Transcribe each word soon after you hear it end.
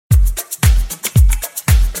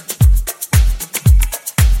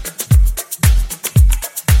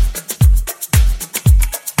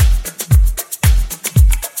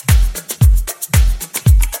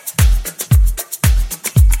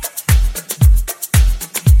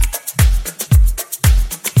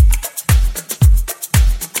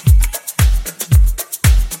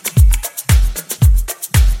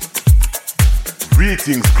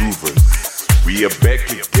Greetings groovers, we are back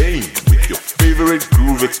again with your favorite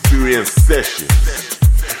groove experience sessions,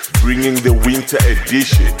 bringing the winter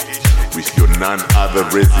edition with your none other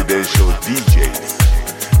residential DJs,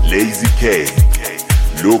 Lazy K,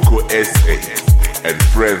 Loco SA, and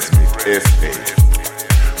FransmicSA.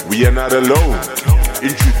 We are not alone,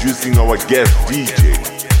 introducing our guest DJ,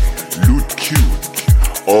 Loot Q,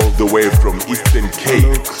 all the way from Eastern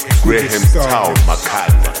Cape, Grahamstown,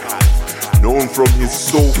 Makala. Known from his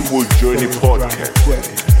Soulful Journey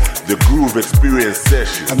podcast, the Groove Experience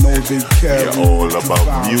Sessions. They are all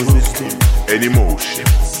about music and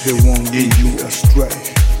emotions. They won't lead me astray.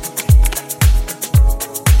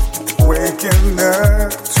 Waking up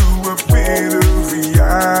to a bit of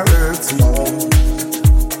reality.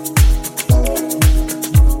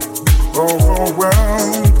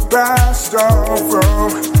 Overwhelmed by sorrow,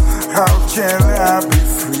 how can I be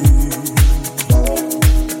free?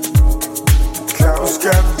 Clouds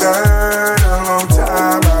got dirt a long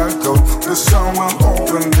time ago. The sun will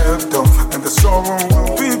open the door, and the sorrow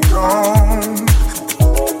will be gone.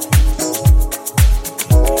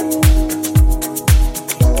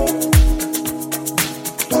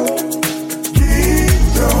 Keep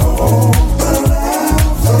the hope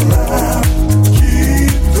alive, alive.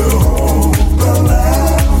 Keep the hope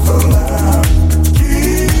alive, alive.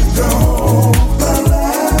 Keep the hope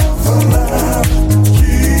alive, alive.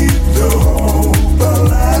 Keep the hope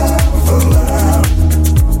alive, alive.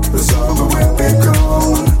 The summer will be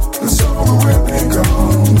gone. The summer will be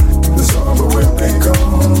gone. The summer will be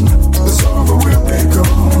gone. The summer will be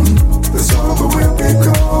gone. The summer will be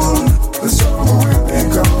gone. The summer will be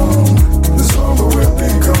gone. The summer will be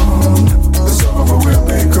gone. The summer will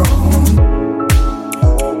be gone.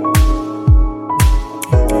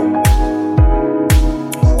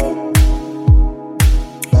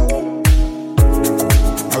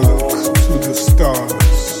 I look to the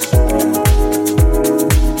stars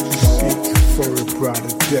to seek for a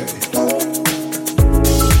brighter day.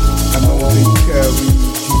 I know they carry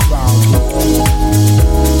divine wisdom.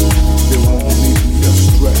 They won't lead me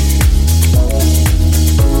astray.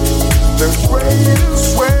 The greatest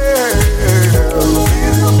way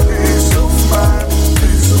is a peace of mind,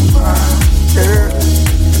 peace of mind, yeah.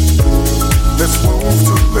 Let's move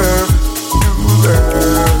to love, new love.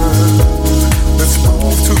 Let's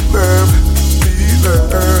move to love, be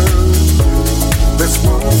love. Let's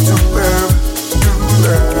move to love, new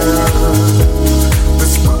love.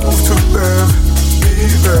 Let's move to love, be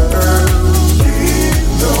love. Keep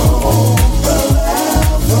the hope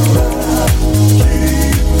alive, alive.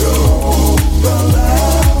 Keep the hope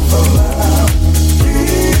alive, alive.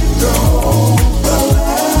 Keep the hope alive,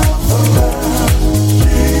 alive.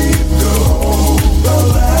 Keep the hope alive, alive. Keep the hope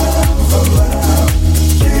alive, alive.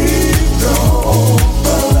 Keep the hope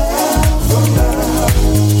alive, alive.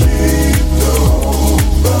 Keep the hope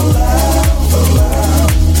alive,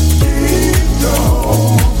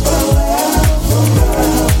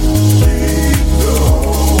 alive. Keep the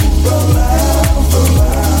hope alive,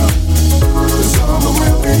 alive. The summer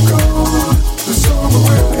will be gone. The summer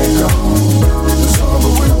will be gone. The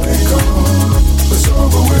summer will be gone. The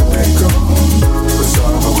summer will be gone. The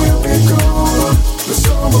summer will be gone. The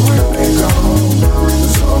summer will be gone. The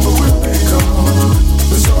summer will be gone.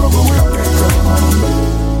 The summer will be gone.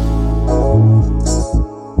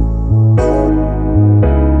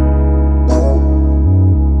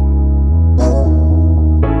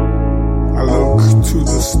 I look to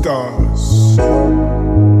the stars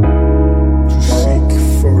to seek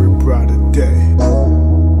for a brighter day.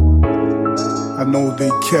 I know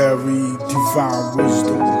they carry divine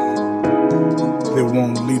wisdom. They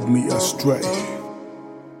won't lead me astray.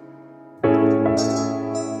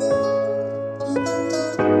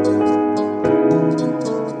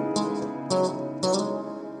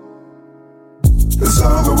 The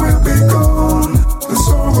summer will be gone. The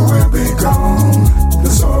summer will be gone. The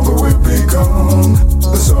summer will be gone.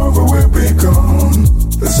 The summer will be gone.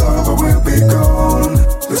 The summer will be gone.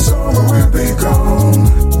 The summer will be gone.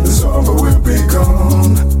 The summer will be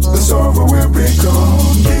gone. The summer will be gone.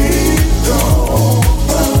 Keep the hope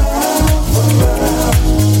alive, alive.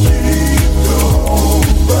 Keep the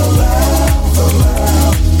hope alive,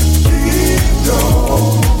 alive. Keep the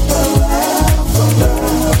hope alive,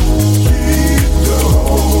 alive. Keep the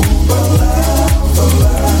hope alive,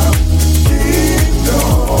 alive. Keep the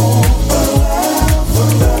hope alive,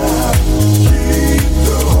 alive. Keep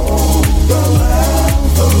the hope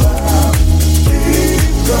alive, alive.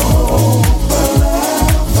 Keep the hope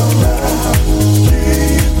alive, alive. Keep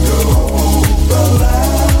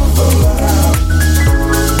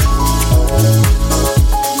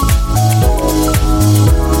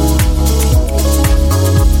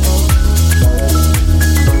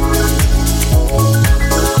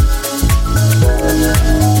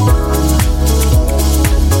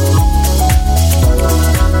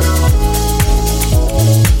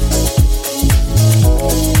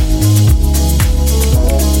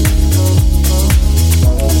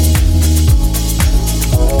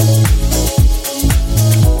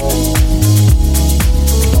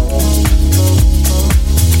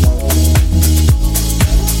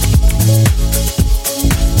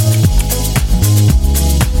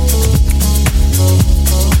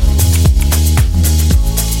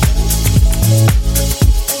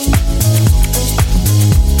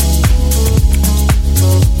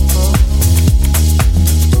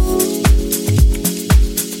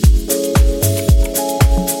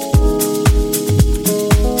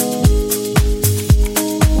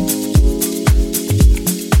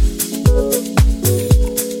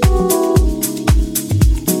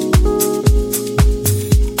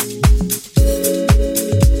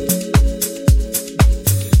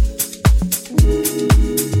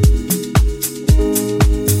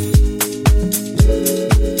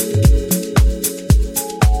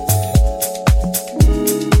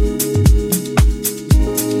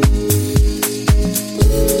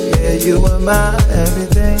my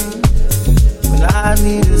everything when I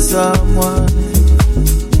needed someone.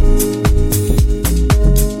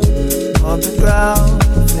 On the ground,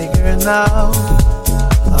 figuring out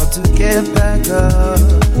how to get back up.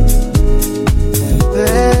 And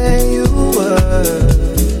there you were,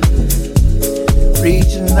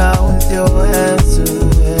 reaching out with your hands to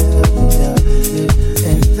help.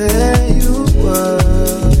 And there you were,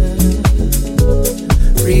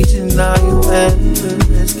 reaching out your hand to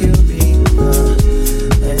rescue me.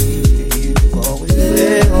 And you always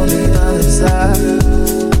there on the other side.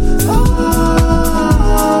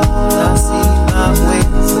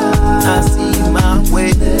 I see my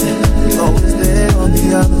way. You're always there on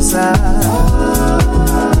the other side.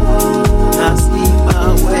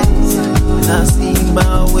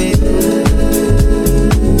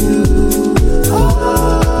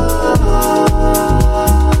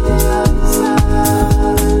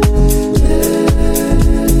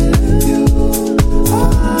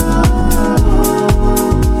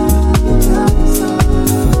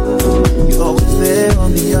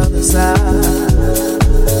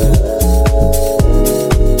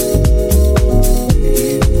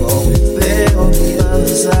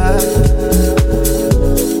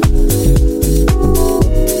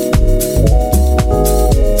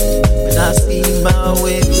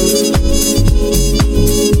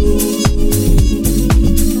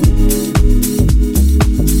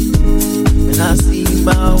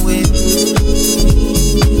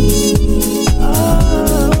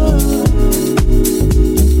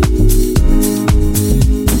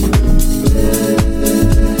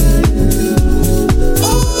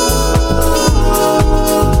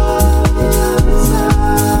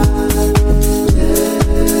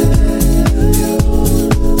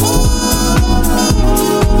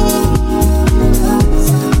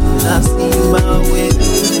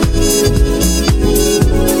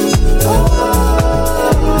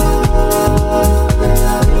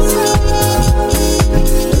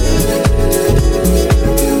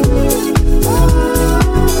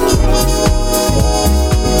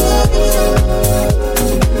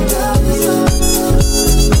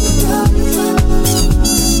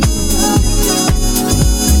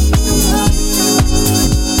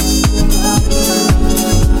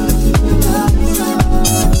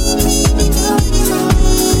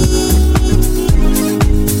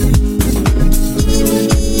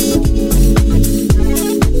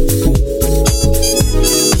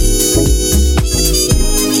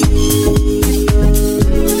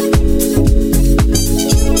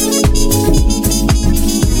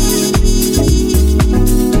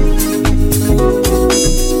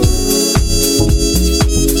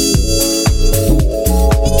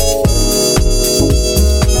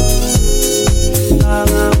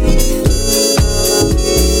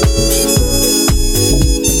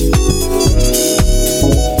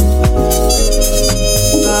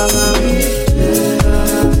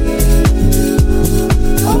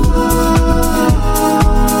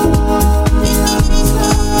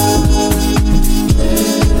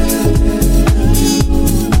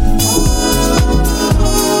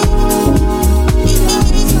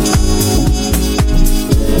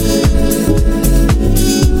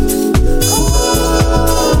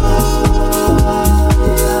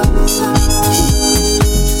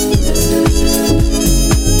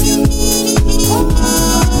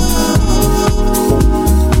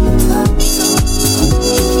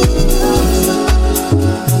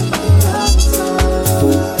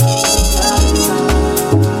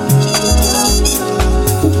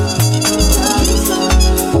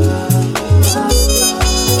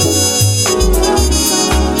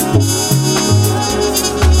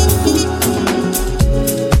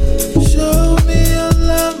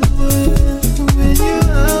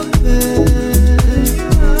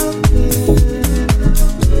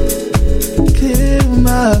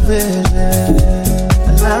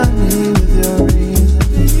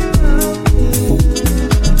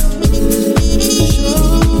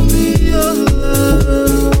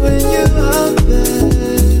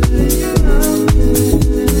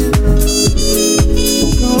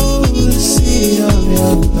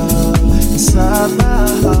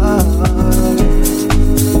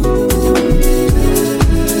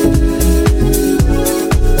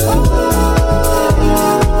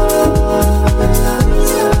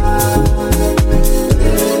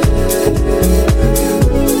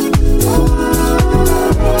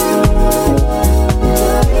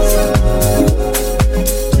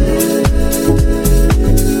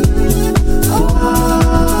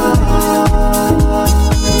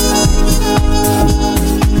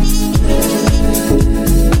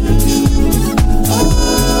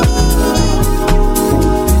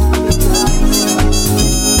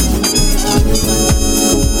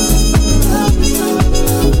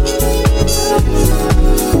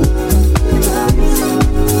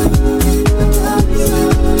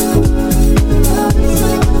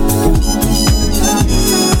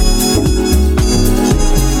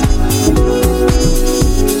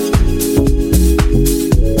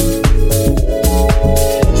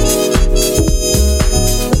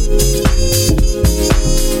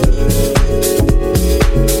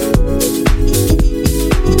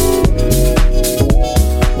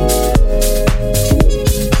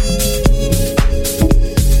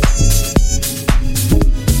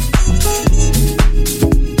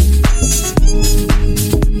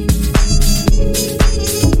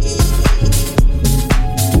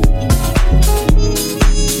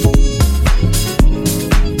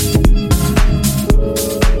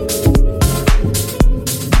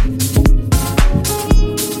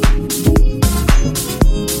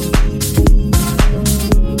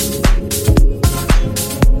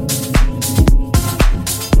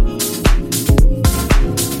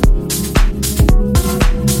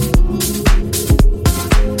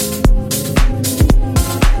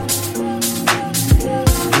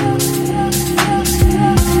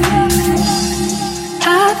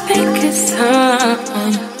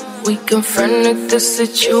 confronted the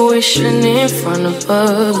situation in front of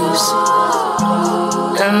us,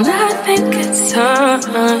 and I think it's time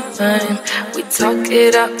we talk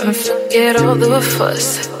it out and forget all the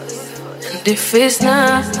fuss. And if it's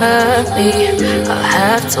not me, I'll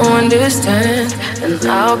have to understand, and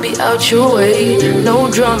I'll be out your way.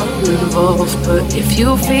 No drama involved, but if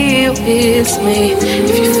you feel it's me,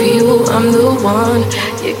 if you feel I'm the one,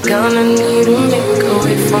 you're gonna need to make a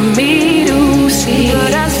way for me to see.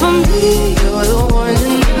 But as for me, you're the one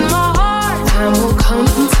in my heart. Time will come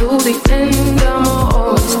to the end, I'ma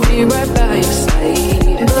always be right by your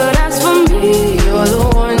side. But as for me, you're the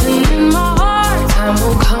one in my heart. Time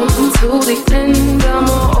will come to the end,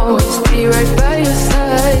 I'ma always be right by your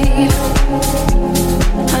side.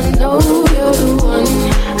 I know you're the one,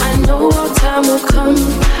 I know our time will come.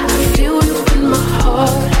 I feel you in my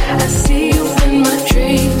heart, I see you in my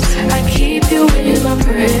dreams, I keep you in my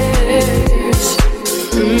prayers.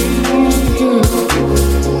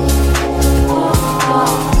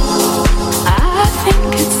 I think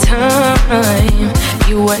it's time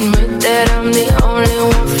you admit that I'm the only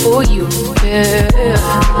one for you, yeah.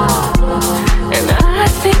 And I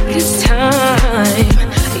think it's time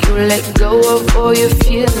you let go of all your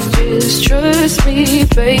feelings. Just trust me,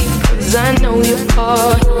 babe, 'cause I know your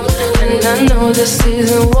heart, and I know this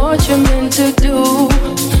isn't what you're meant to do.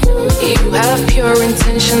 You have pure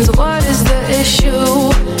intentions, what is the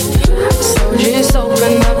issue? So just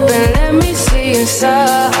open up and let me see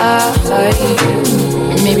inside.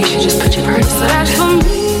 Maybe you should just put your heart aside. For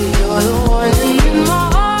me, you're the one in my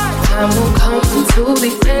heart. Time will come to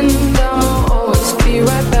the end, I'ma always be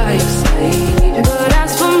right by your side. But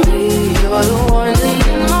as for me, you're the one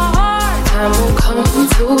in my heart. Time will come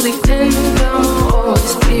to the end, I'ma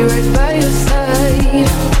always be right by your side.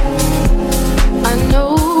 I know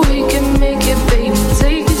we can make it, baby.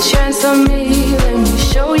 Take a chance on me, let me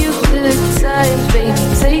show you good time, baby.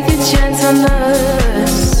 Take a chance on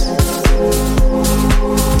us.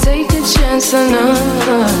 Take a chance on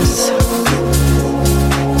us.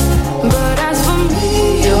 But as for me,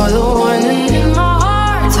 you're the one in my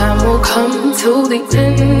heart. Time will come to the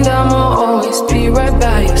end, I'ma always be right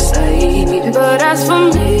by your side. But as for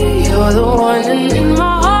me, you're the one in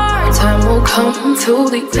my heart. Time will come to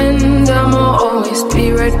the end, I'ma always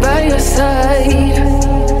be right by your side.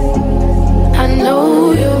 I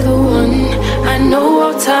know you're the one, I know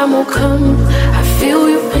our time will come. I feel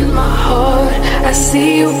you in my heart, I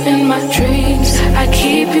see you in my dreams, I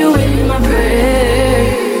keep you in my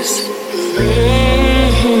prayers.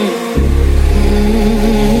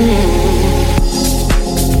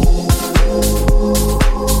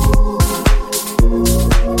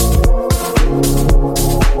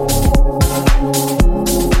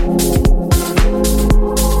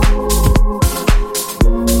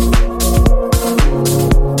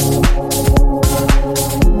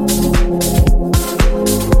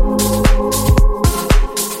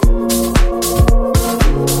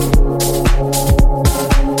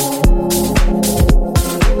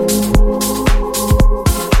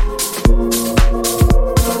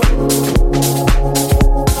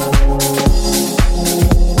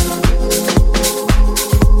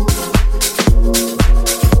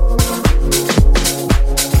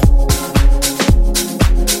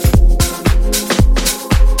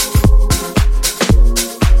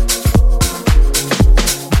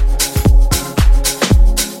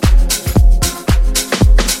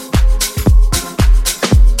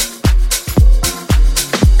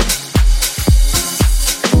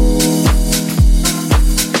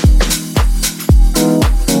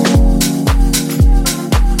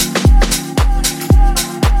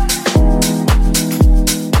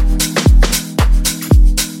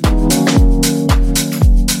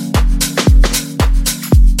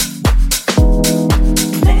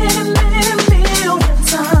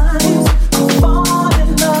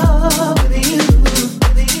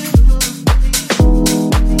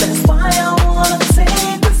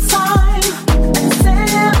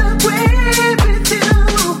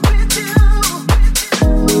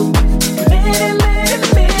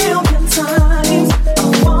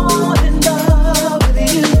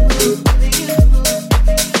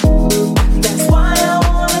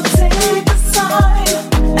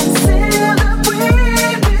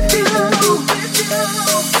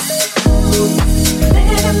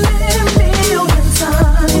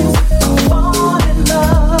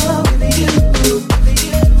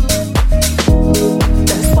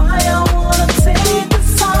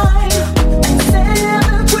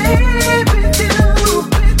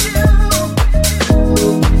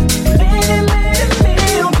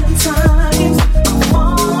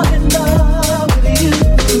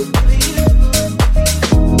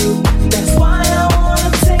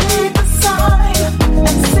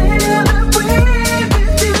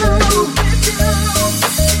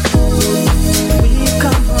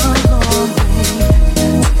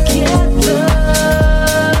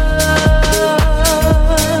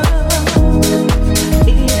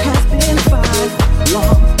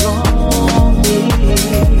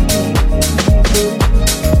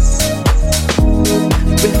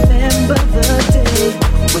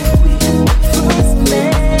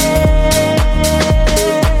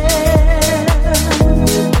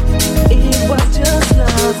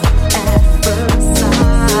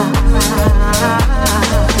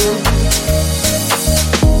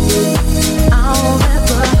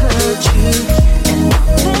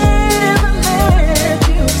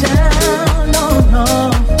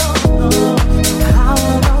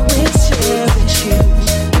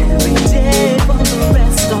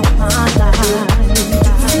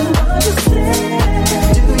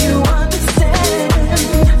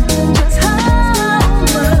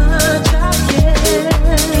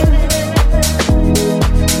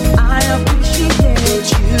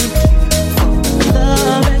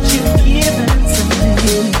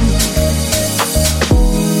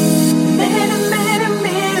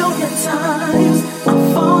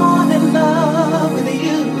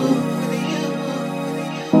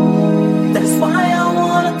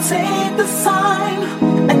 take the sign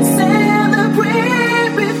and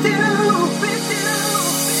celebrate with you.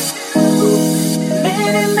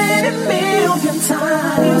 Many million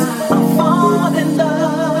times I fall in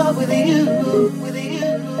love with you.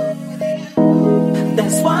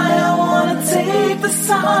 That's why I wanna take the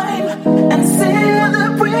sign and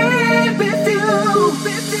celebrate with you.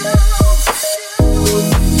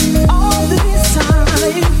 All this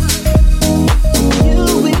time, you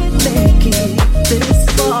will make it this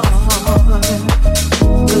far.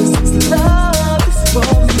 'Cause this love, this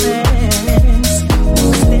romance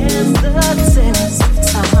will stand the test of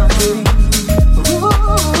time. Ooh,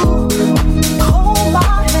 hold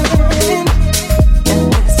my hand and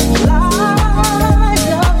let's fly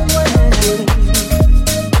away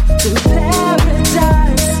to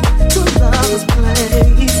paradise, to love's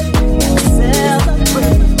place, and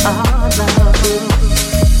celebrate our love.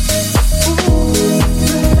 Ooh,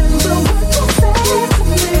 remember what you said to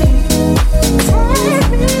me. Take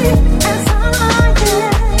me as I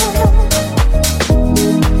am.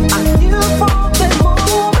 I knew from that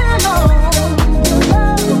moment on, your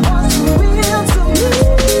love was real to me.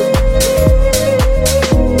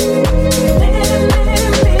 Many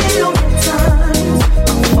million times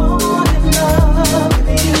I fall in love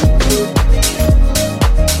with you.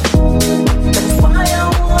 That's why I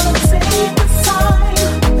wanna take the sign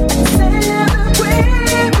and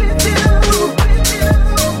celebrate with you.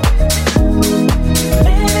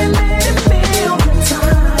 Many million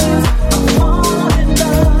times I fall in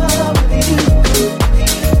love with you.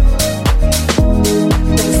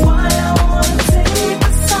 That's why I wanna take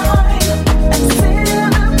the sign and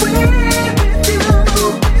celebrate with you.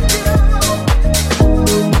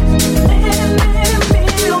 Many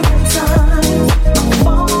million times I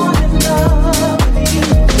fall in love with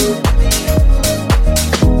you.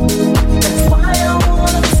 That's why I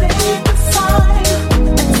wanna take the sign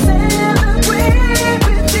and celebrate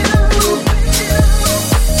with you.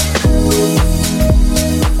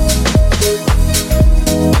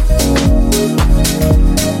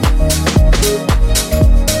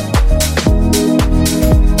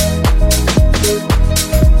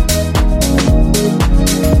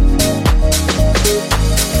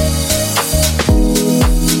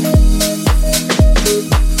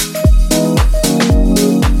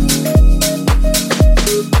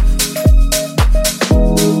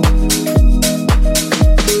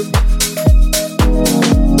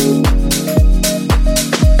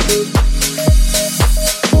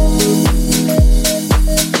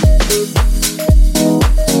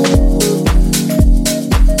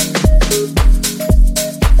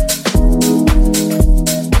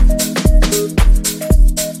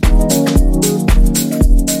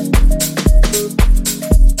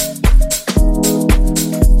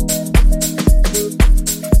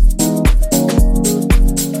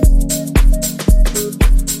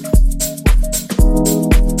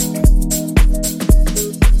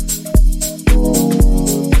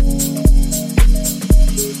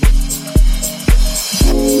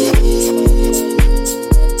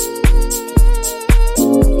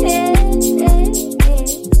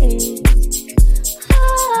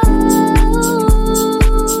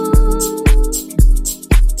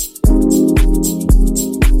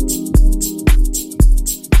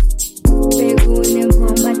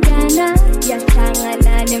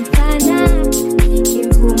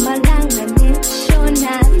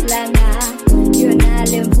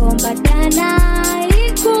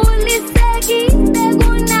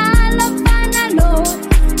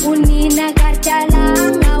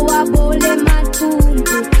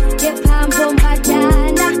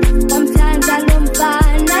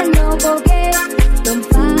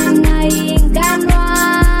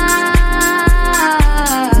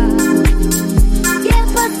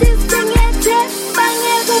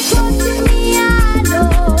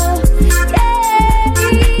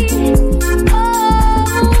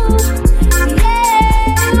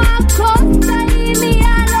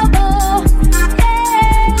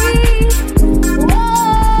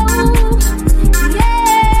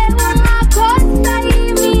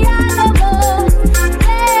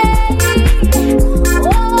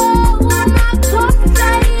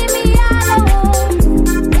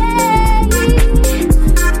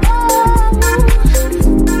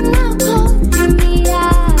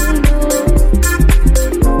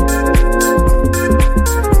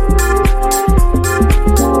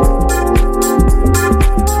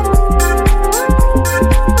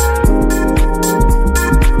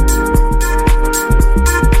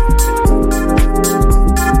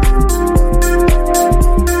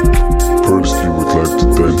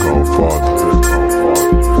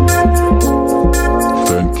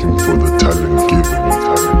 Thank you for the talent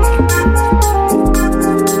given.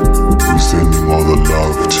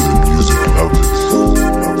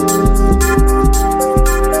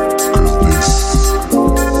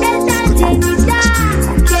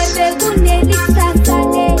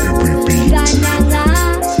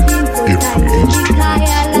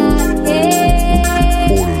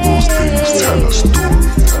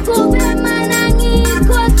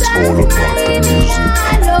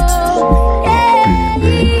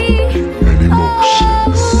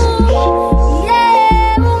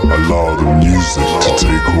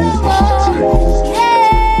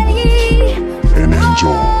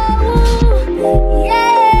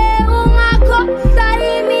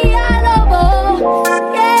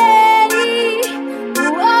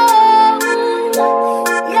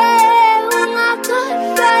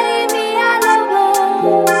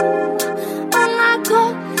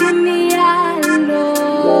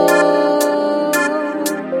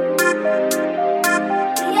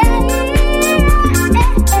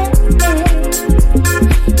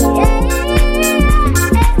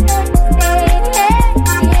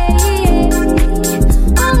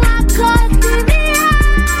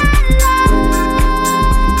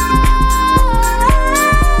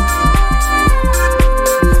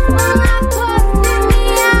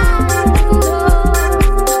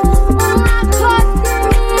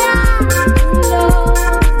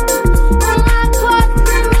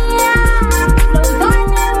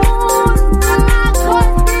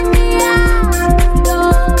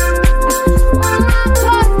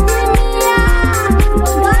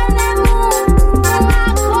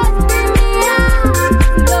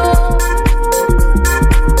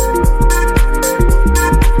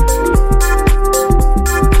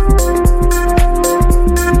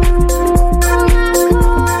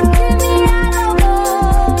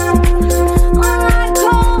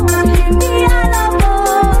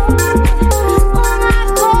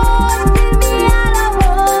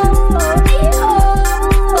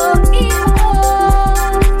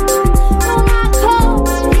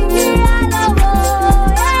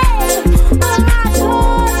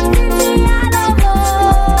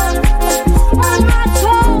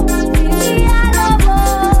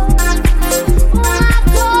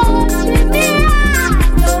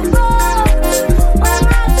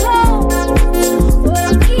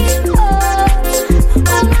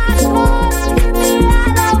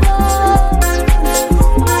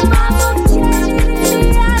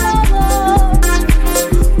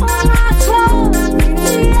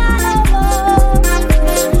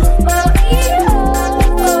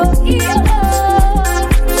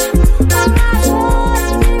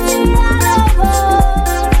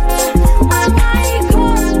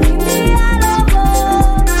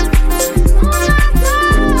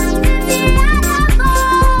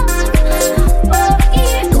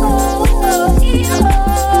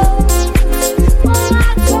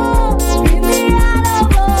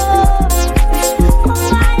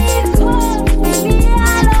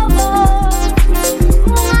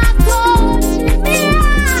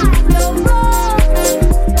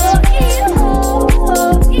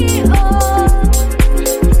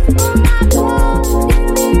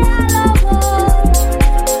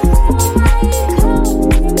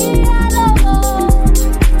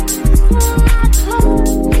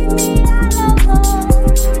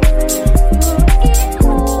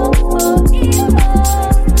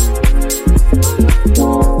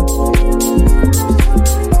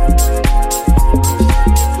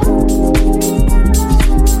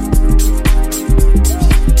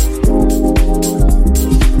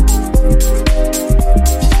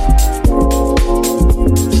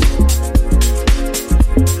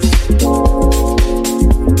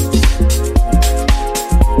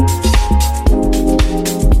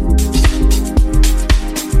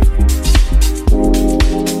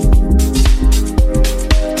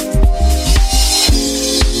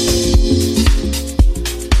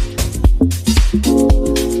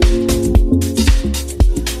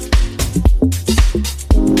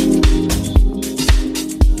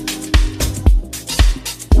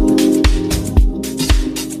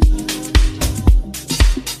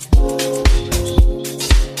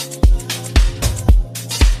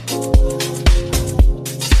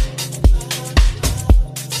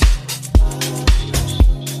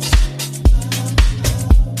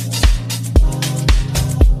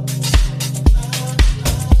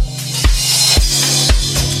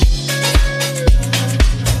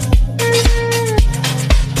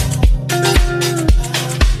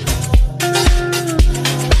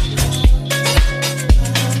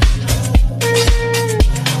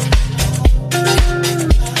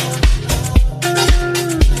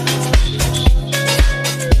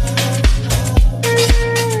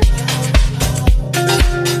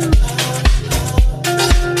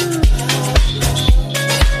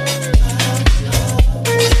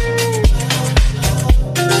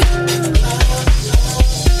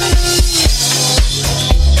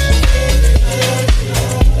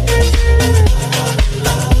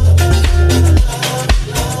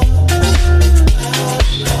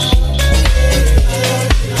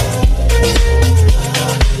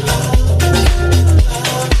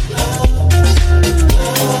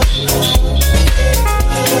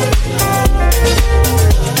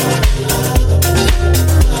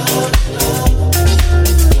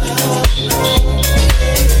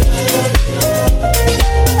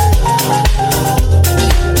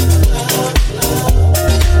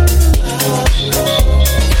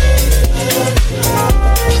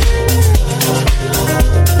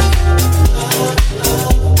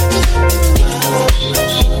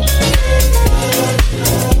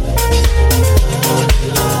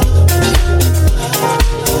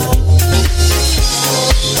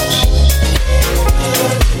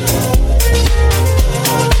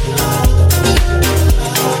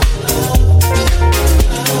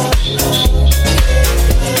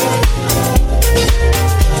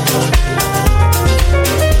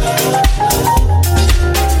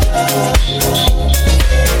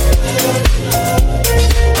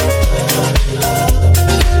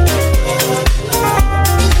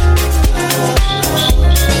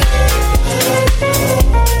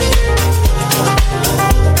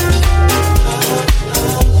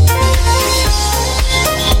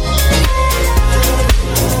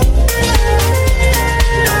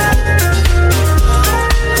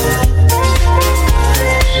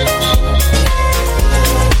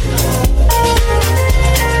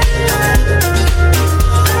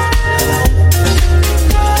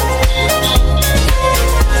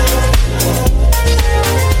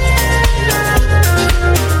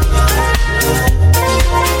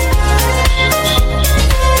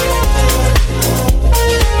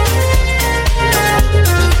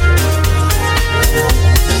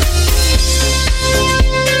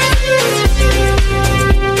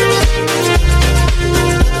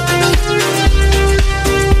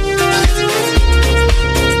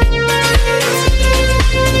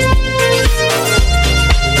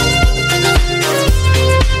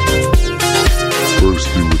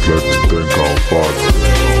 would like to thank our Father.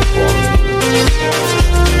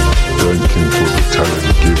 Thank Him for the talent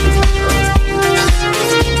given.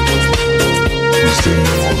 We send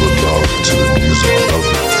Him all the love to the music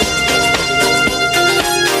lovers.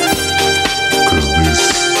 Cause this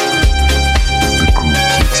is the Groove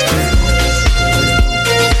Kids game.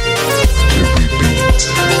 Every beat,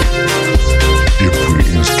 every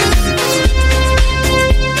instrument,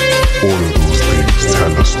 all of those things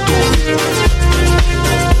tell a story.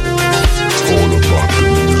 It's all about the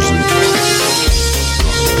music.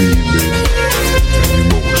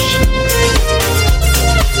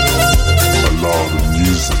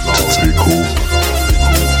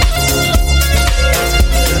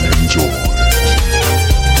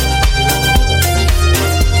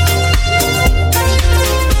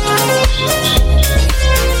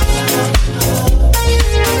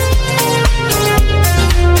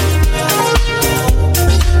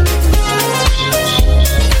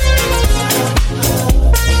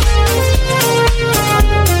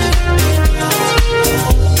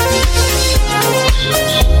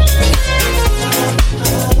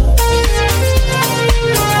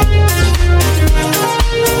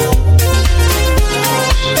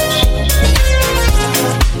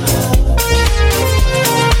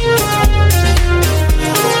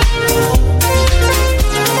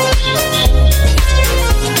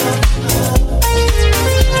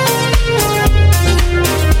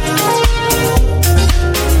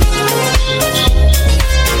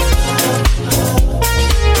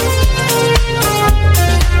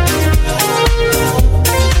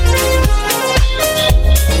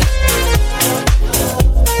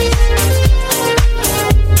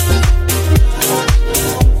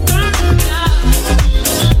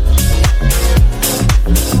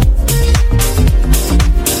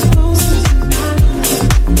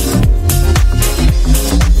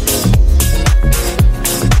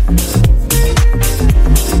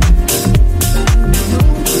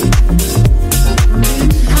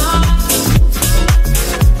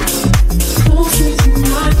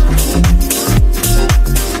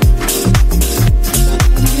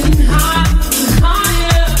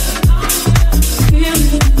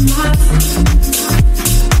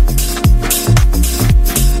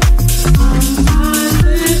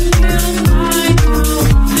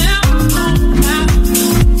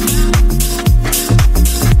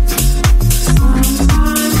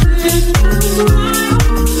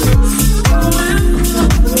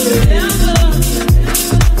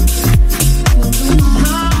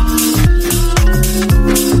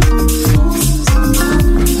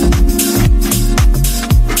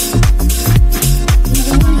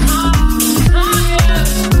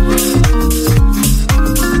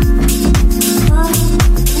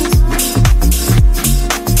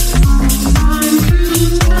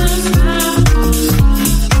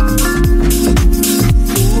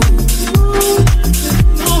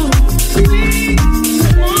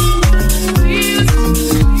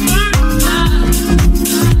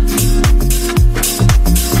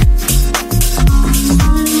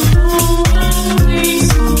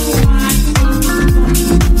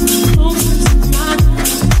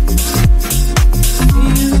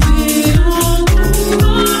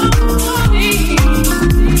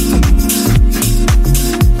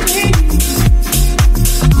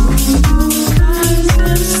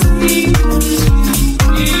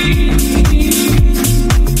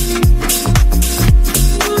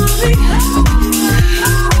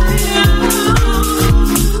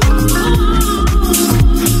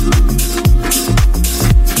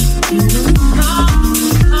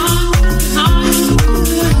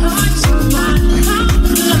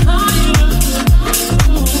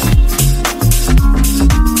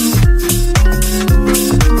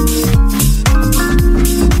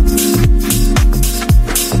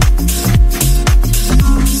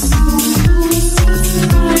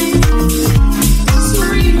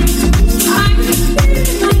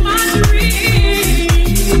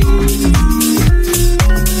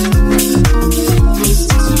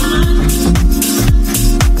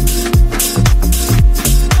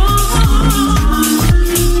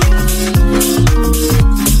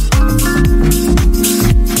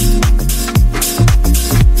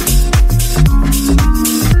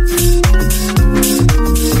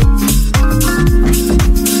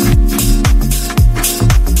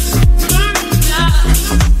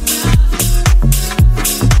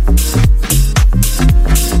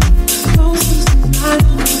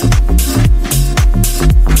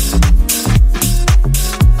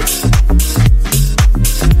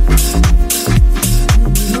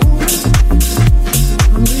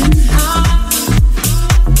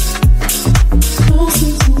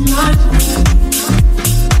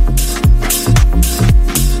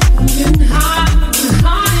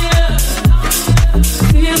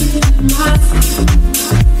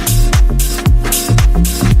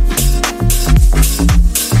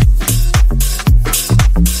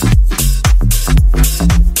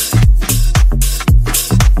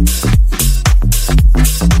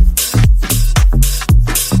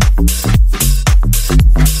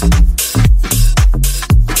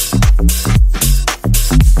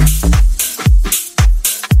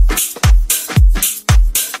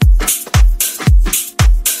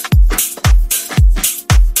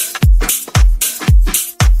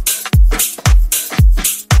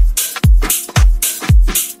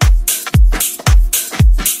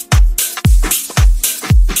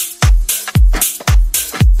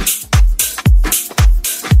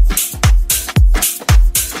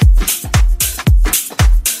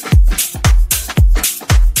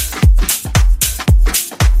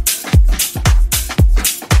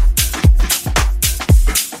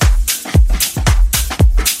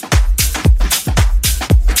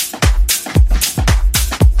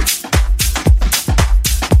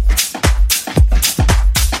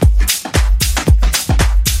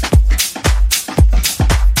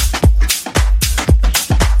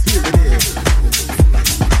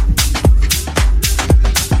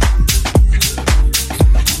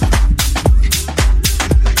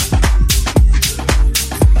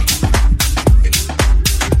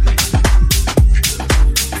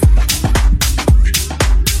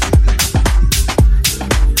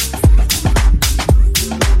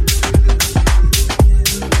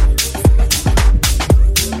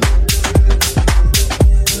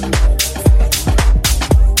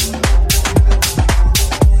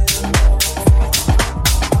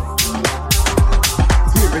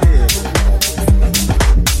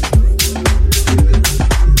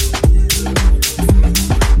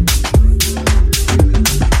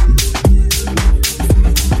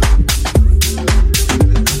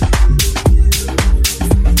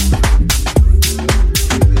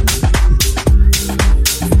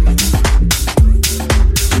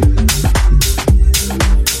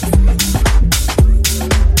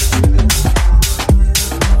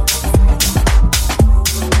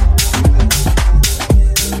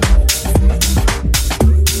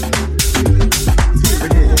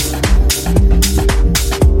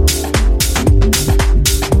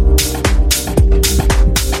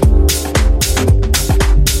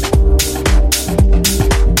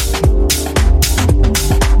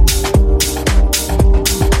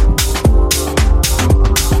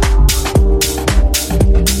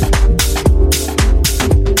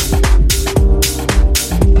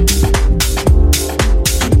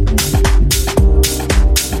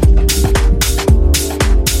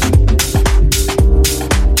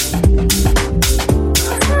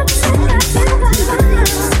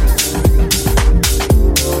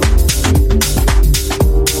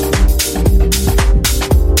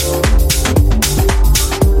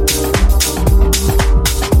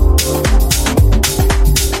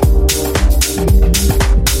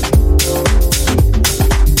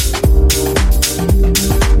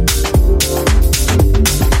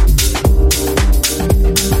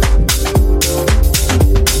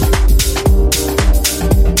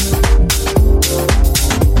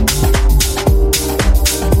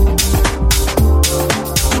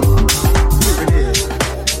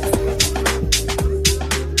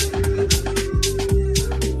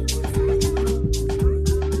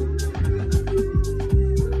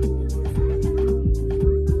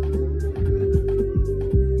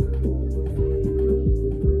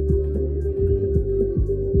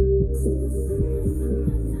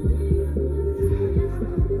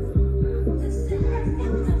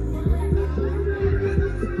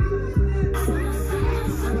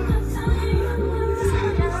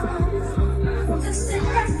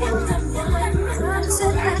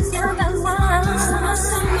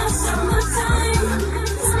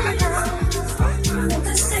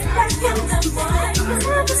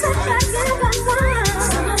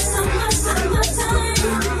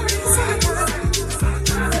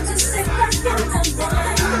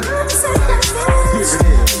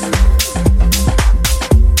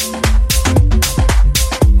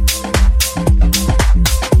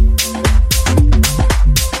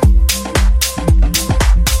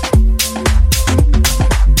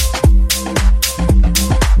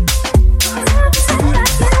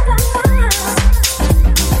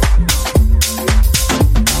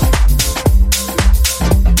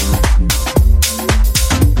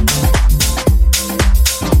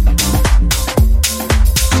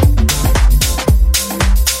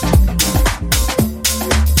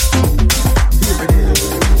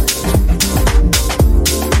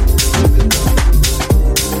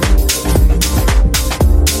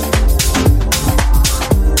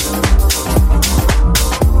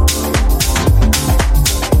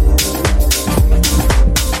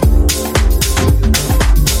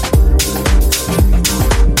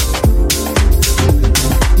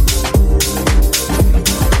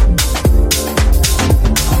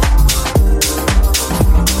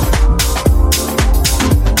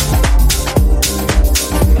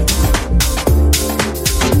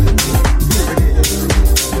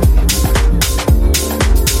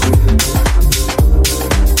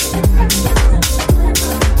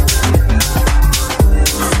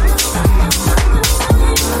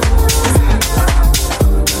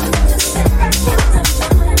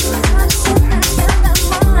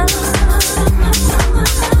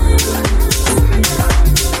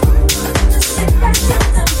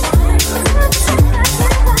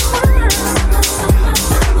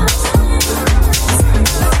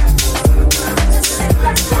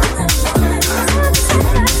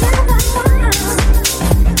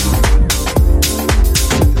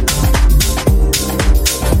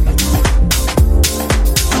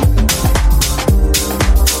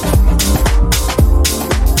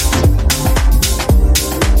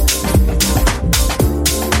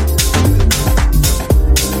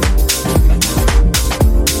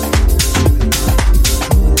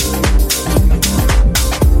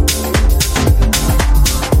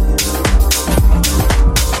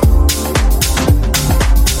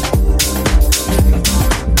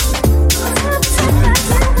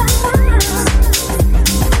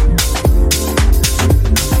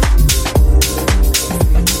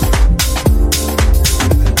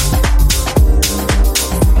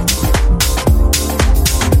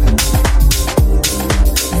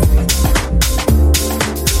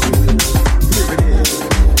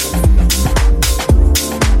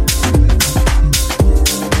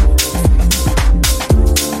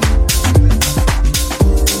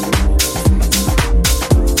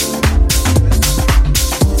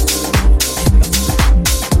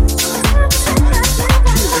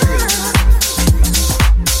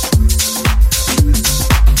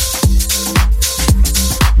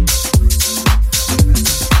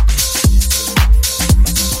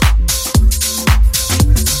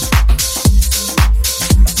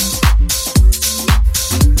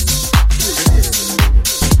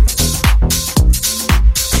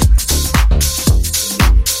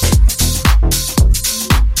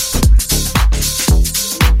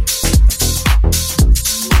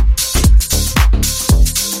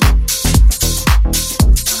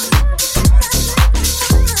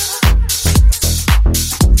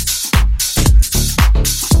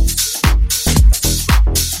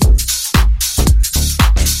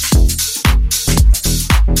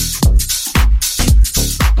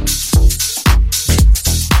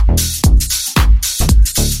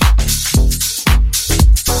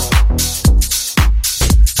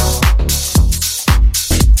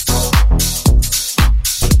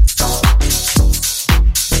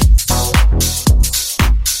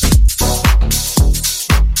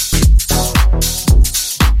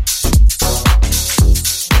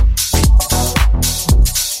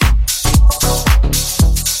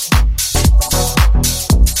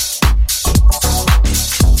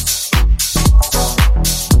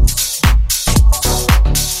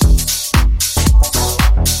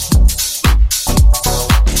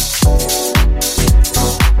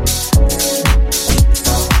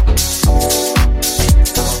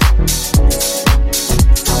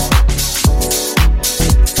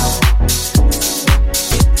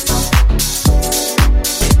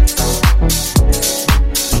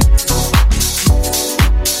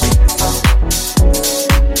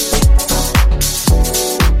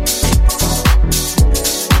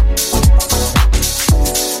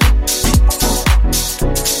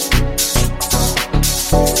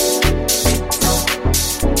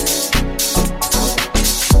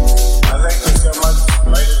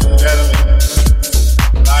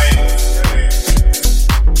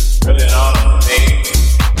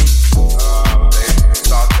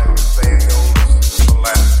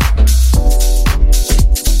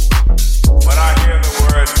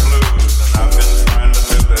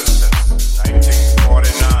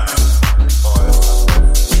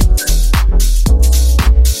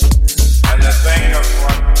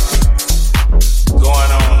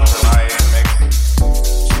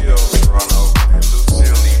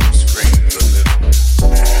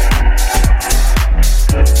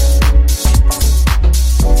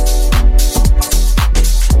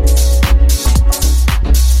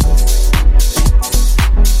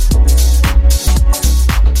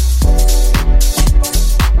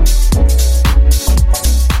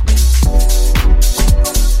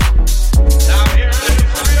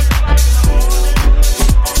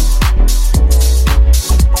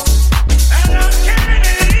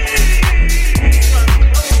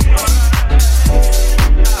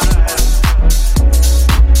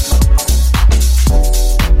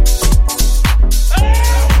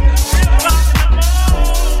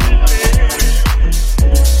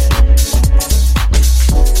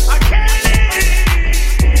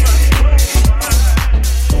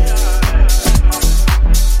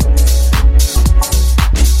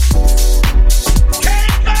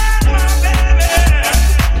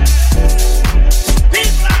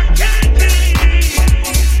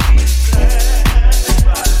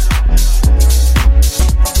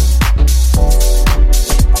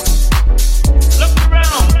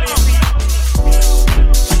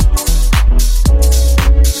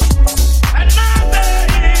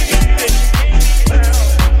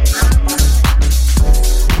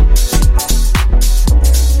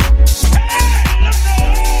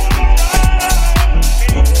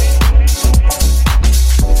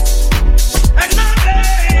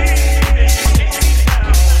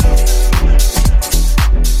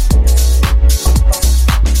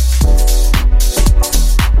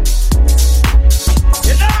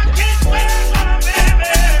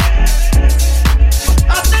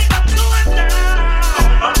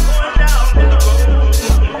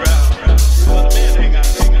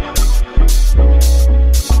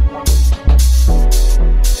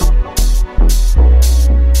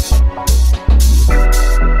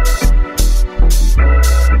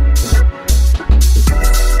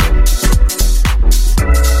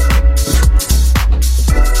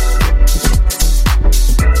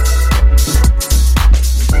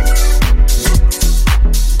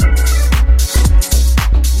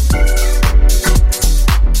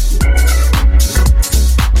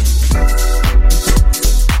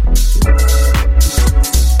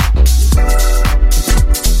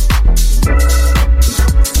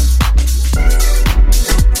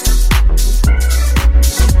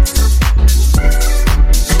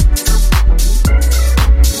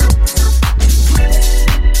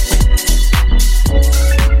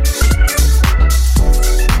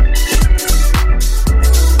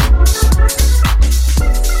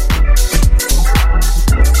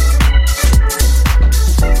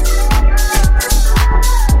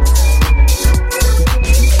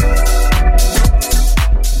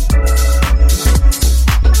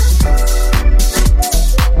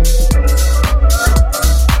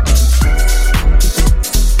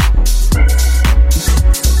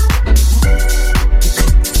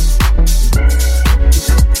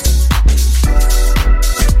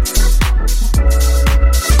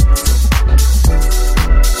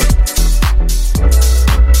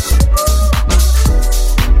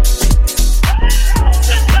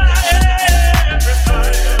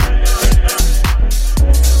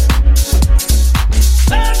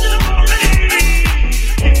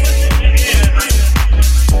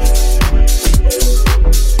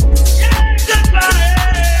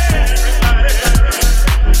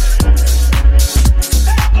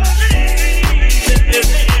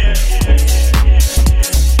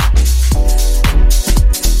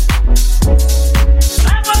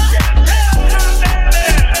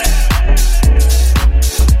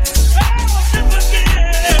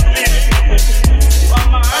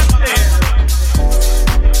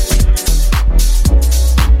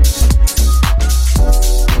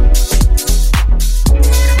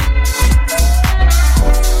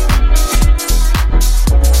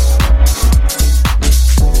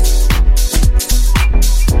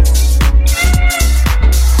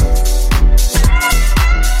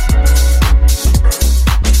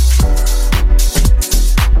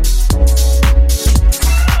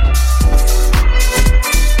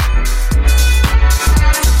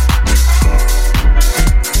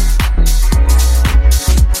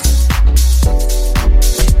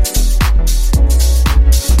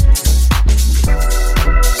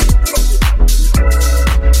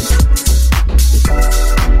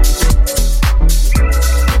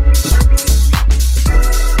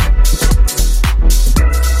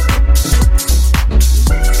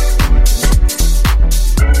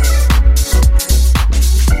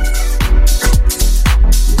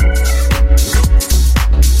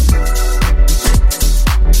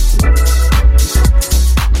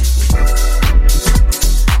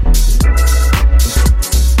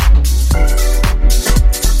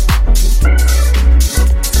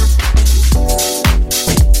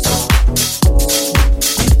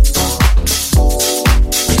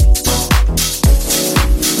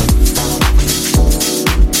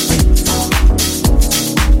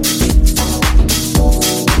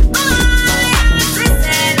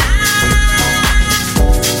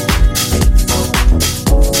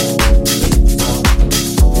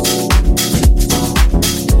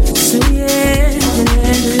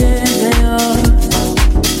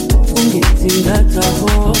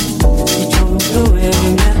 zingatabo ichonto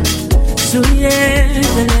wena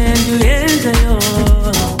suyenza lendo yenza yo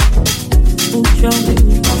uchonge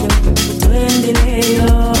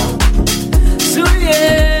twendeleyo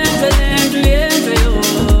suyenza lendo yenza yo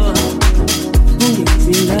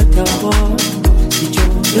zingatabo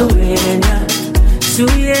ichonto wena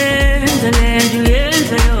suyenza lendo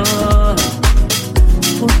yenza yo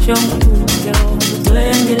uchonge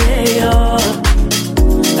twendeleyo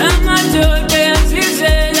amadoda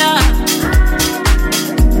yazizela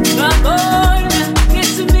babona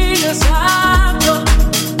ngesimilo sakho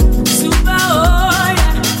subaoya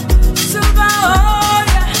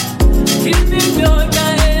imidoda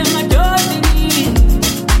emadodeni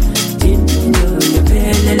imidoda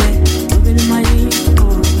pelele obele mayiko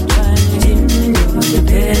imidoda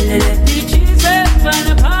pelele ichize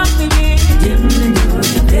bana phambi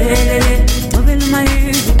imidoda pelele obele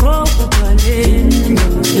mayiko kopale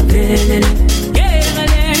imidoda pelele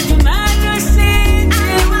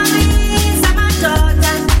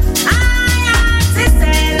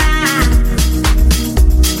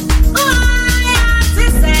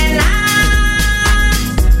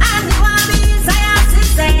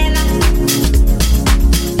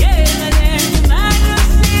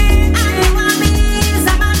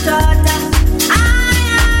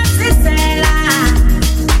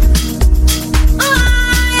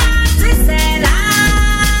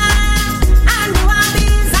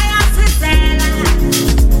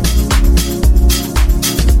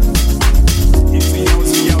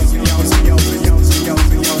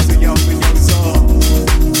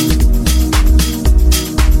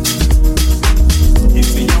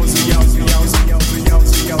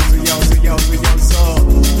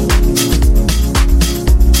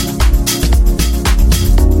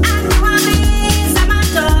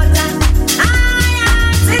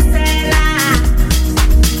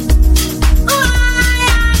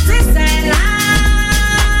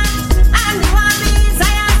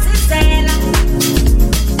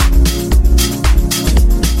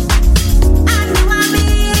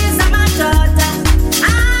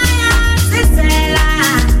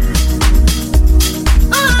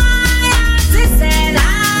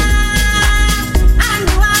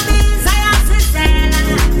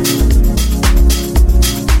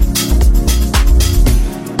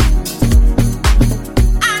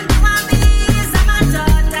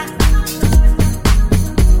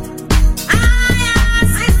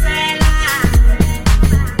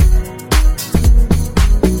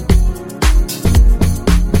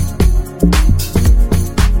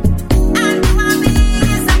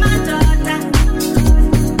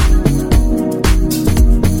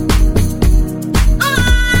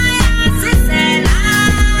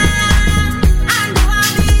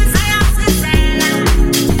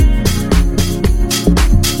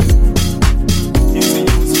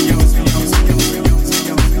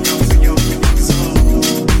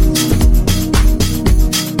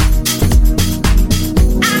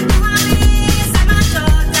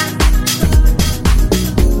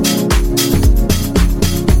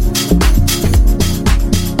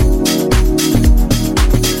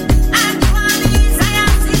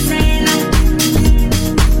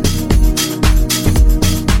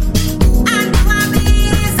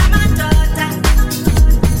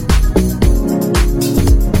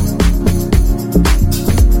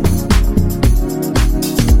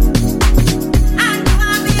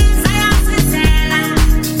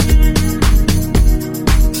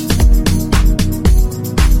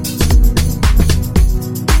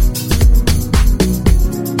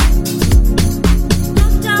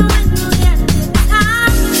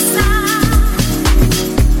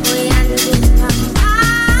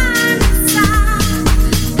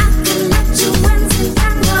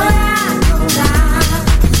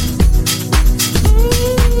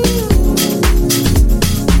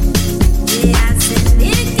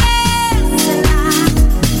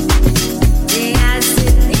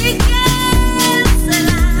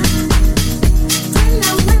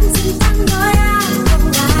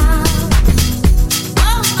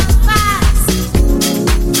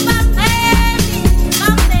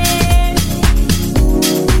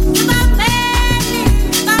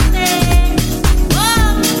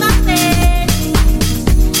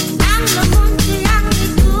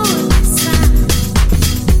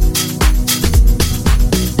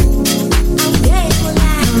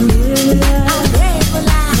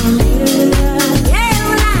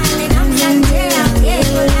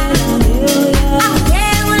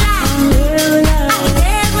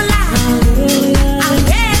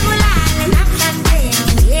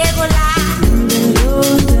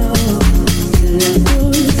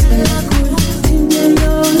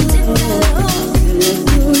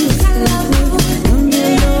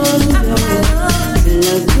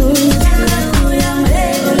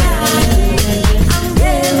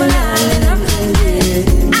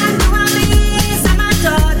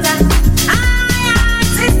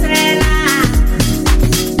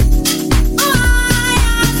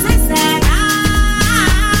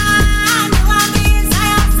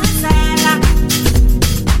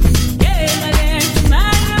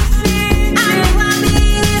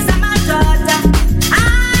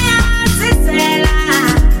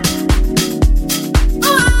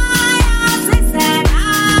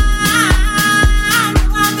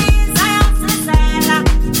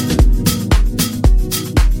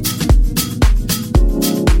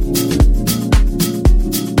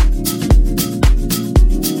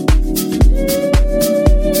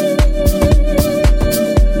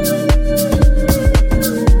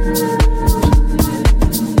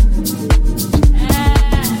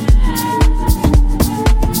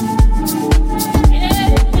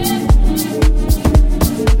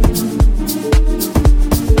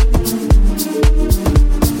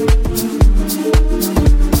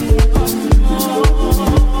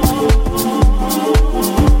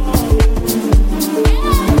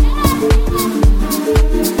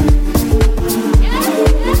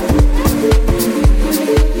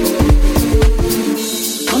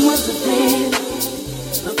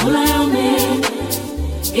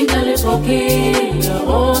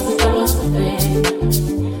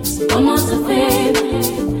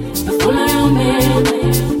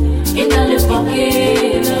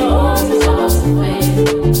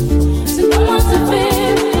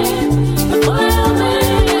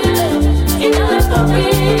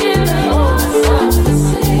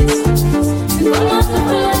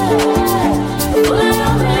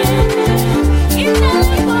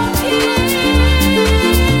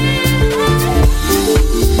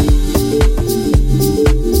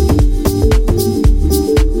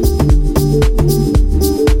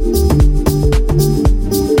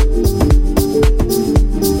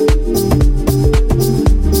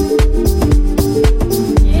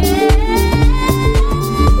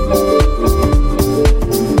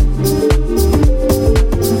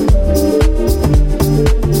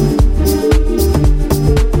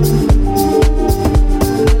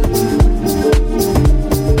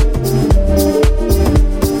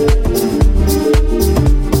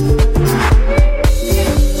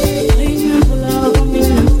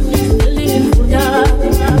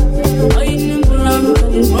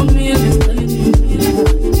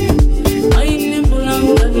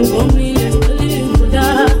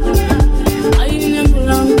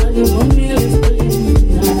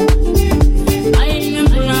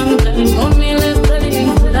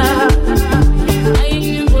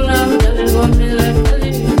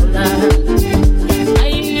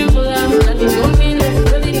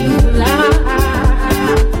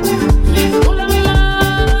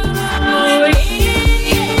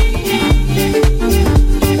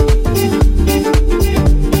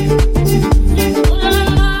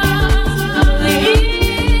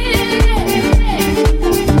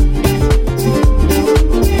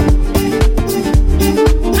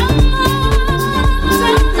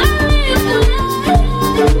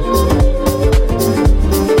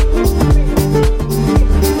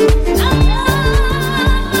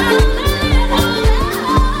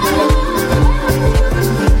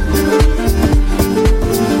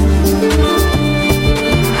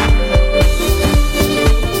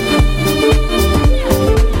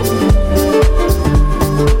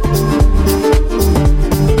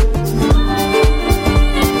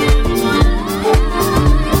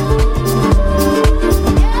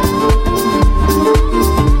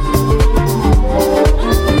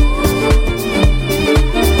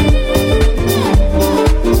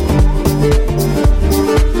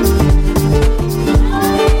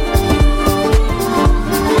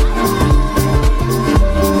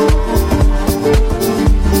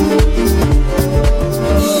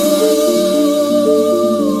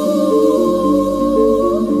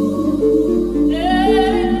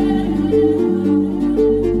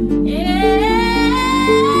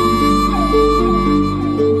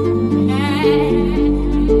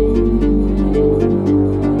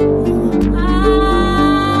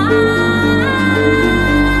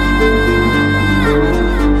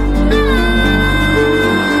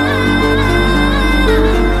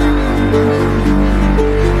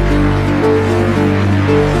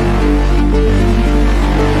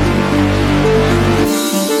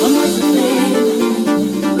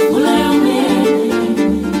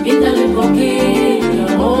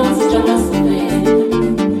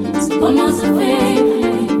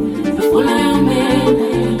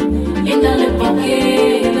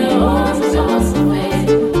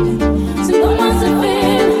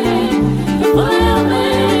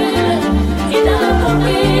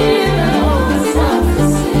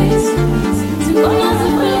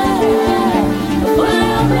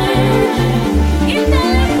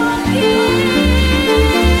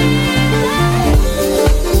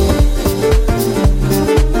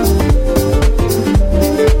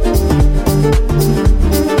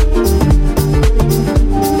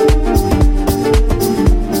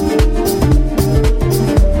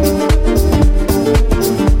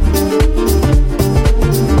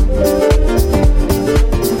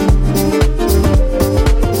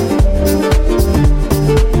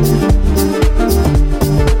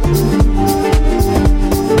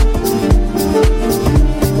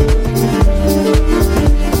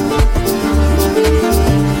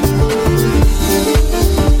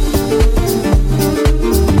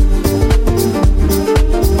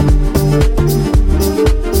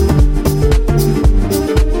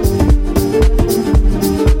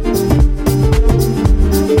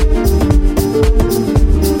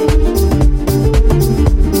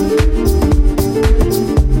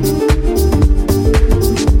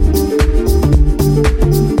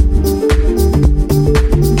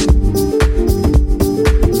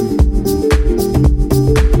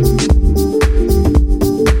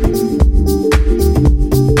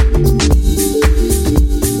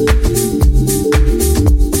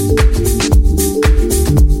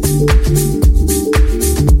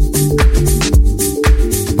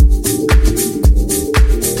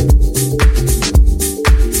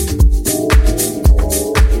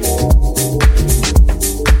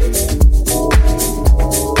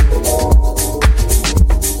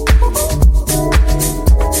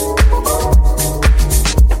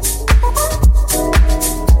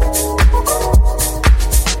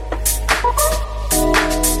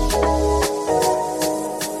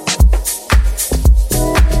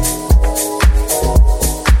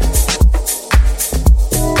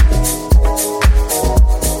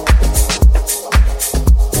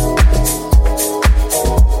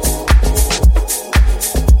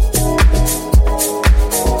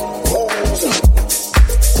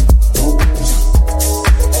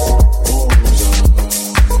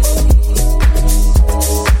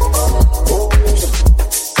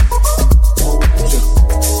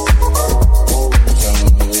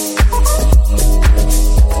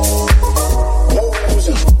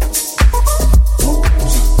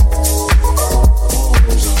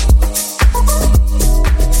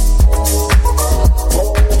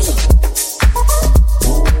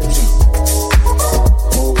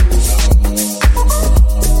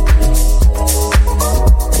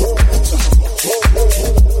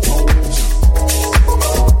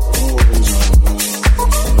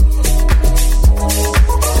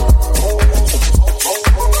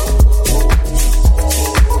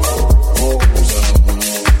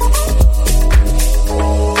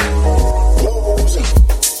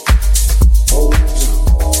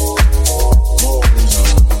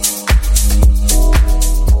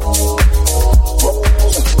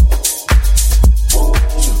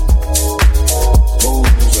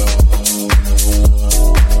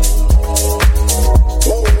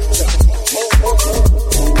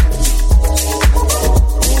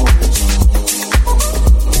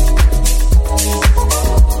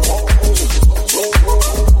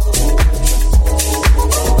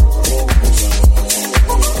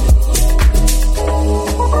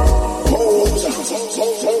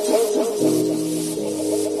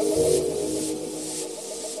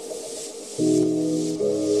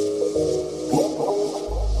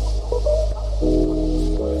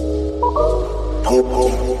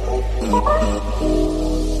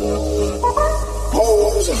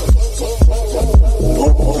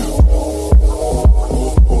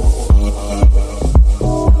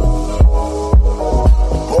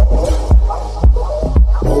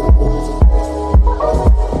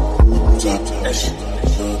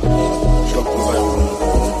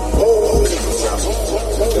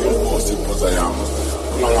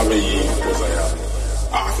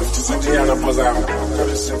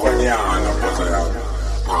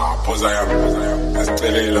poza yami,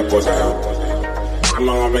 esicela poza yami.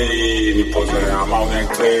 Uma ngabe yini poza yami,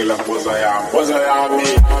 awungicela poza yami.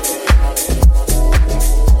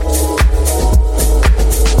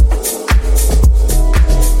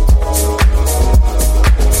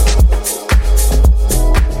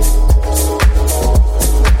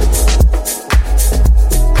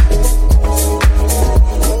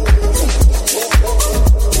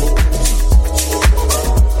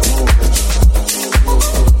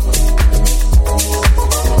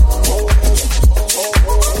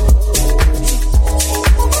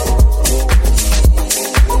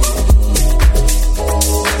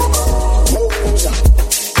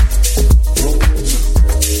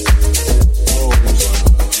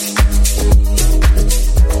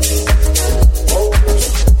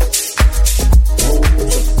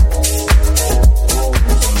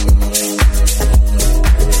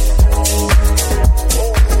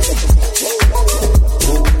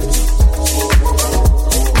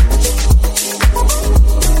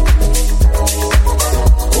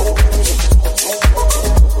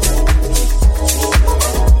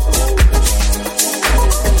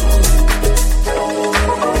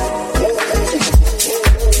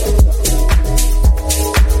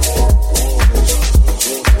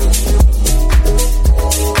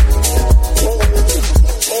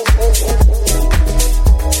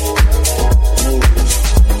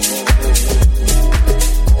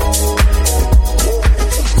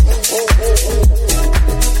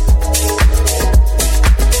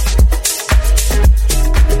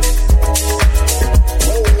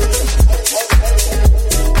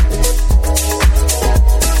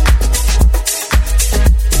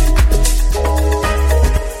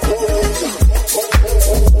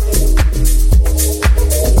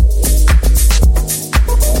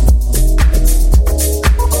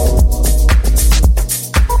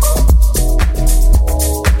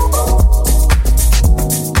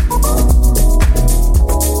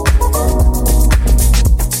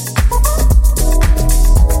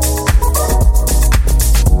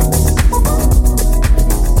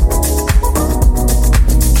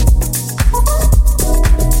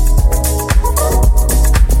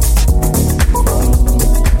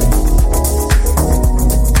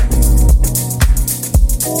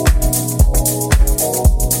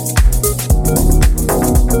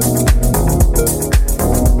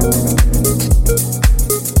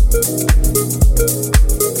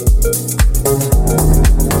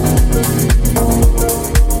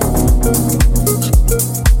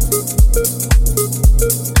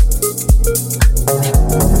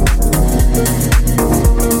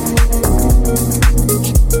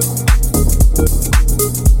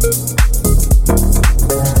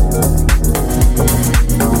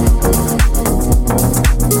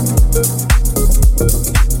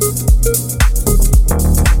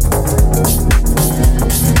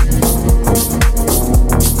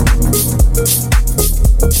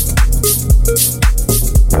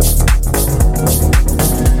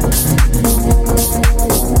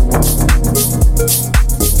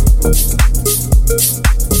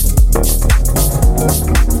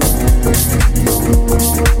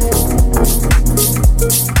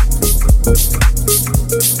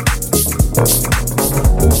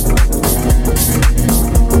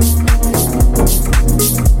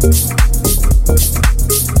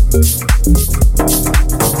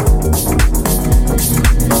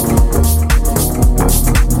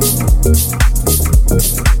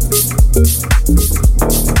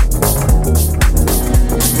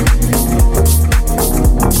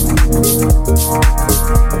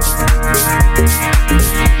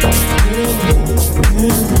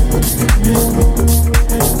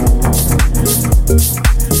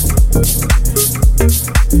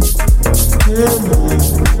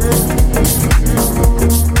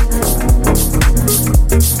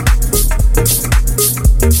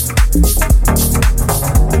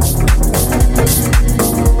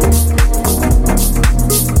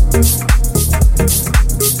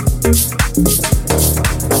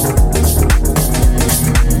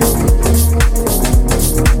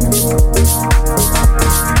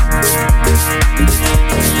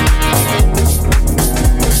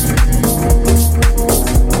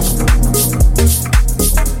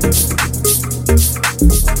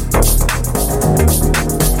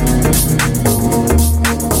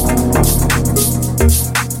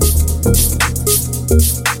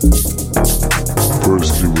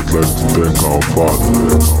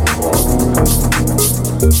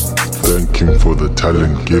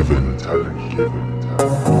 talent given.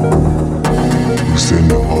 We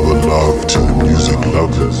send all the love to the music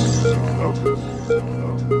lovers,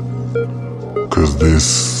 'cause this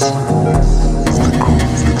is the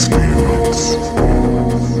groove experience.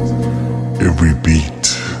 Every beat,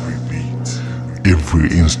 every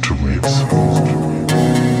instrument,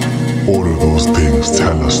 all of those things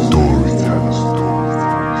tell a story.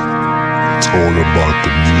 It's all about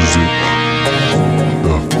the music,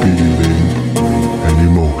 the feeling and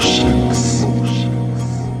emotions.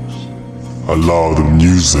 Allow the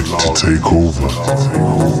music to take over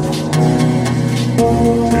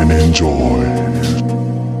and enjoy.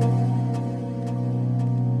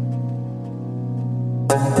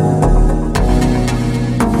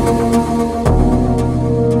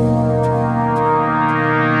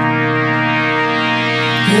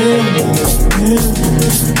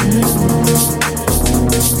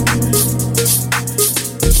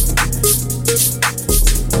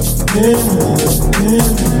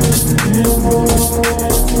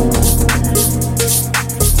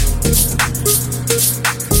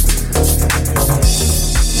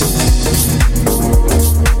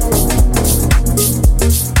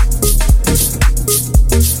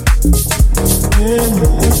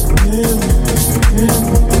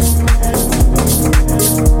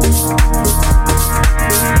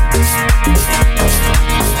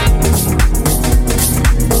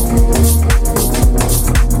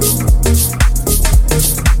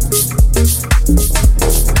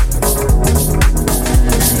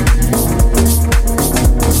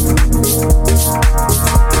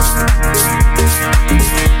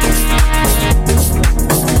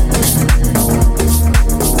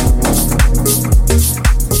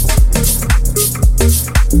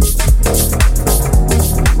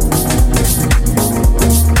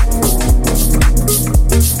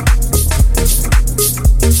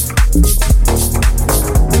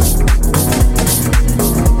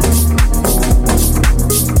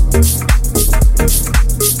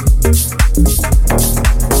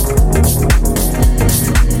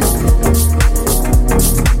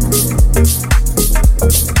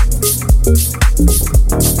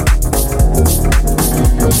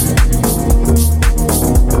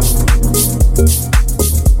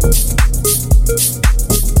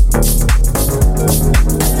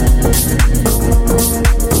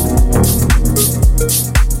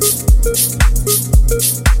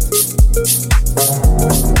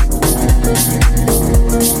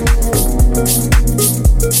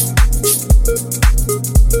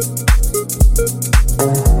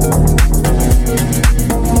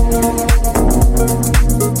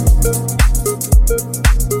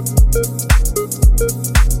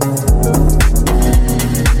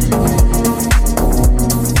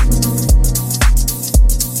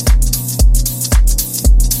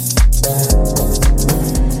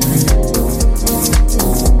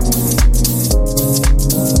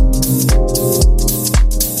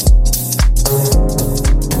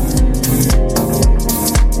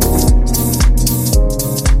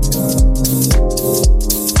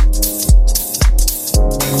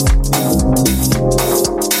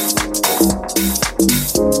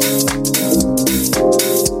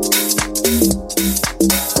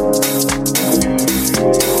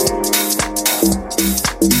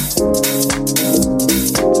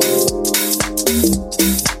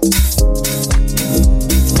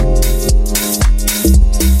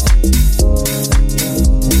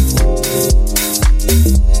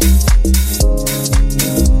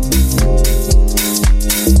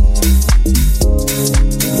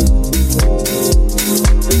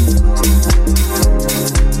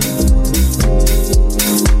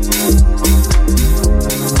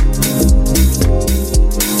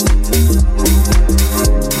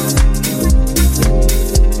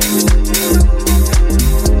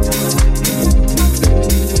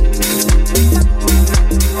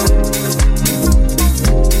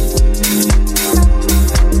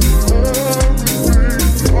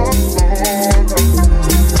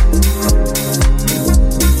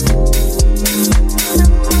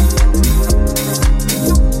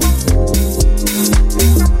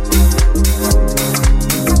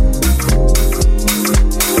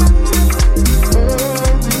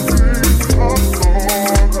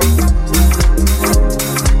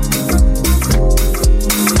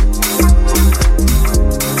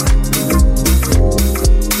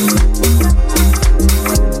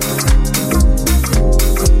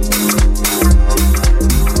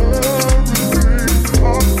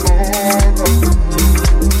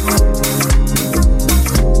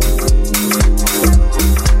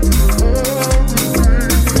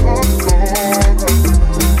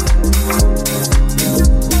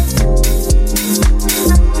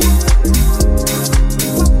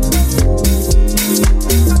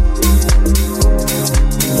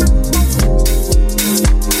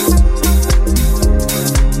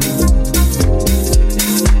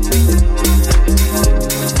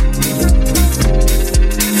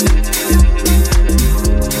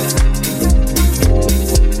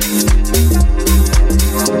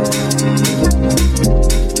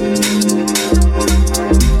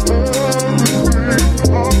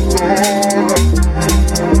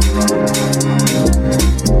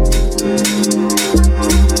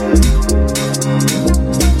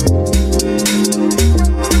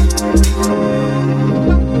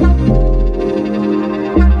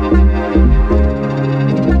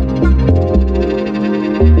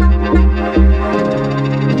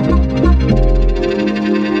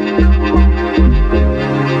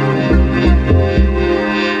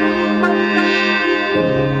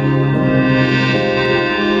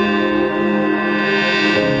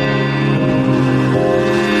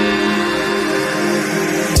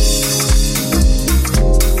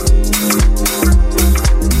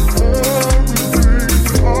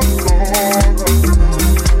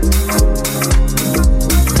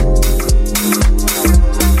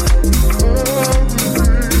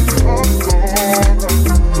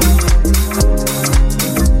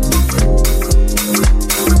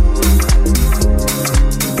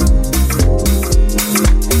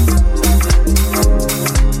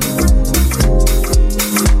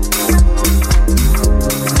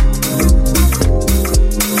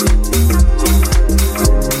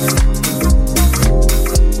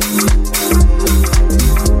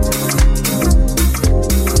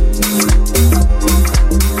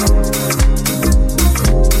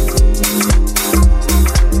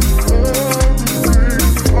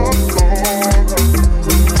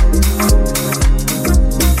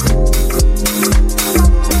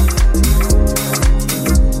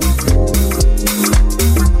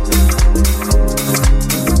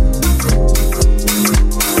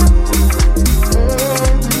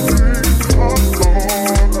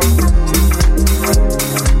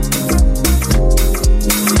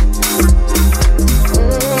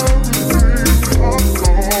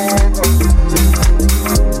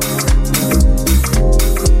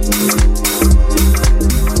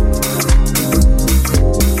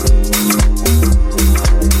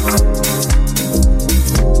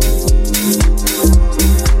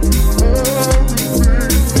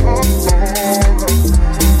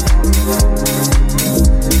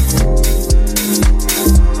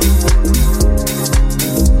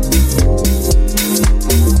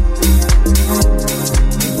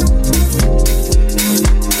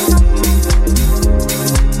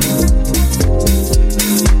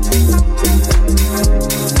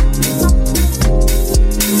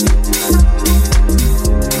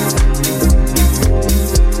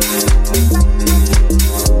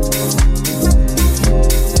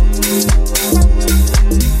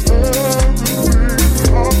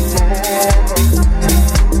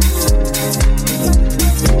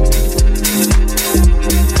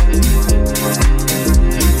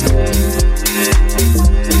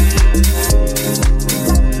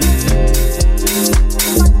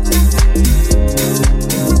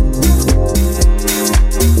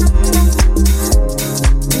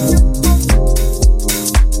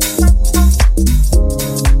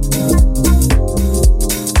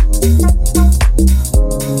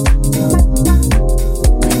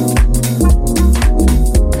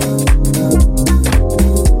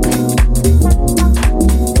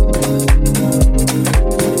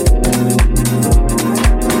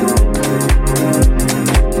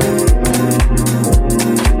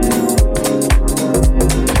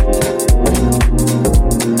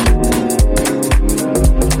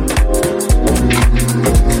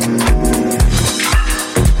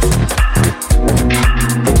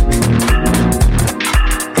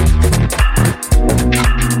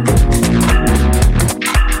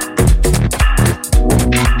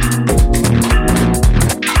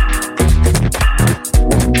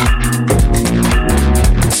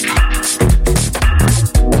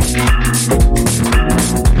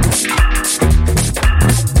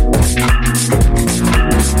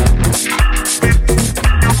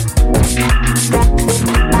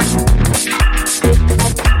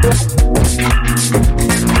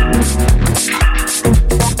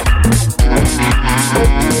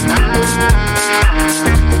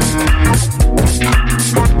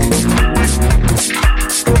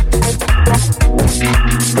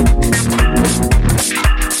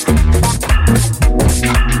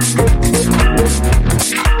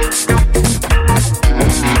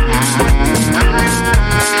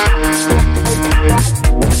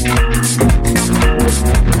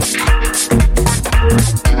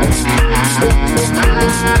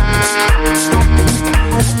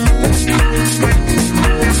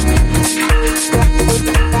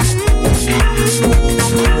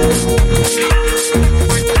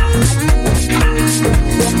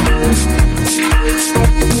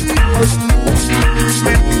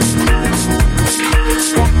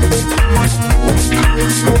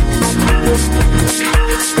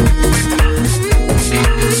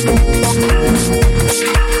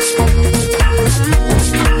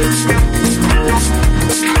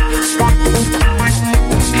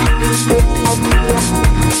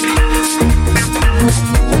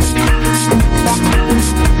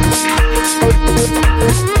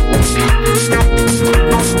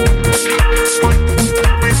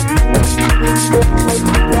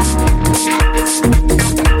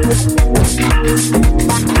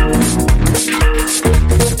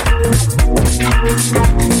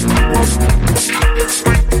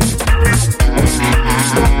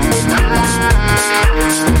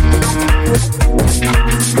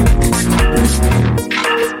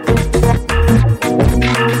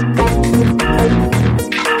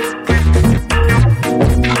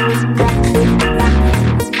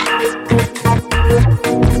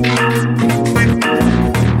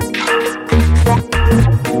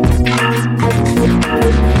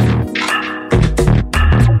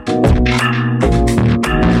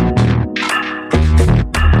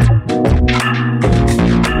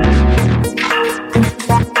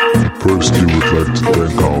 Firstly, we'd like to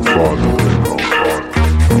thank our Father.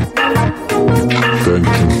 Thank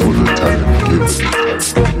Him for the talent given.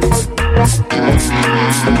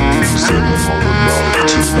 Sending all the love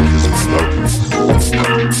to music lovers.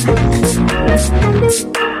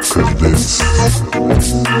 Cause this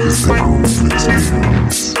is the groove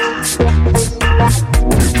experience.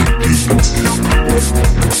 Every beat,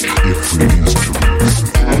 every instrument,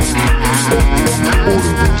 all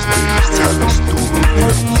of those things tell a story.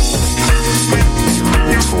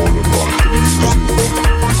 It's all about the music,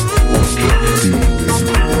 the feeling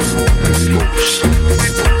and emotion.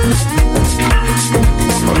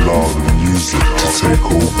 Allow the music to take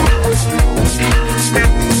over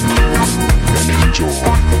and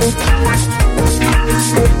enjoy.